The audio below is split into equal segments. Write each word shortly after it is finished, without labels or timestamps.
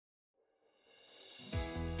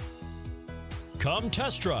Come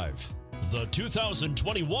test drive the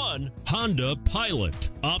 2021 Honda Pilot.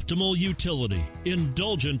 Optimal utility,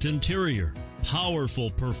 indulgent interior, powerful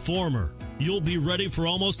performer. You'll be ready for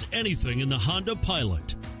almost anything in the Honda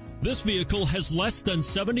Pilot. This vehicle has less than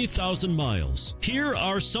 70,000 miles. Here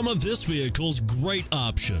are some of this vehicle's great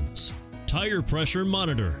options: tire pressure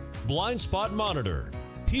monitor, blind spot monitor,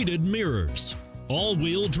 heated mirrors,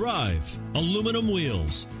 all-wheel drive, aluminum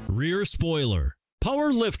wheels, rear spoiler,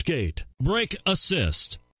 power liftgate, brake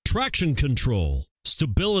assist, traction control,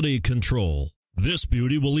 stability control. This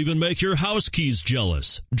beauty will even make your house keys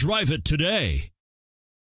jealous. Drive it today.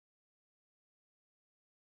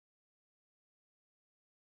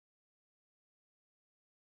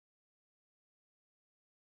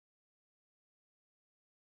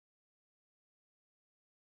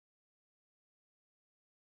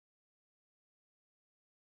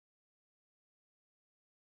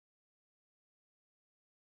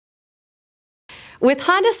 With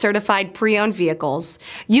Honda certified pre-owned vehicles,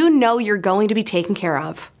 you know you're going to be taken care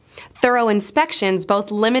of. Thorough inspections,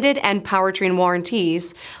 both limited and powertrain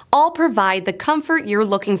warranties, all provide the comfort you're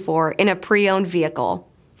looking for in a pre-owned vehicle.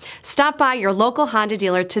 Stop by your local Honda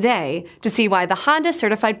dealer today to see why the Honda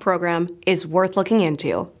certified program is worth looking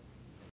into.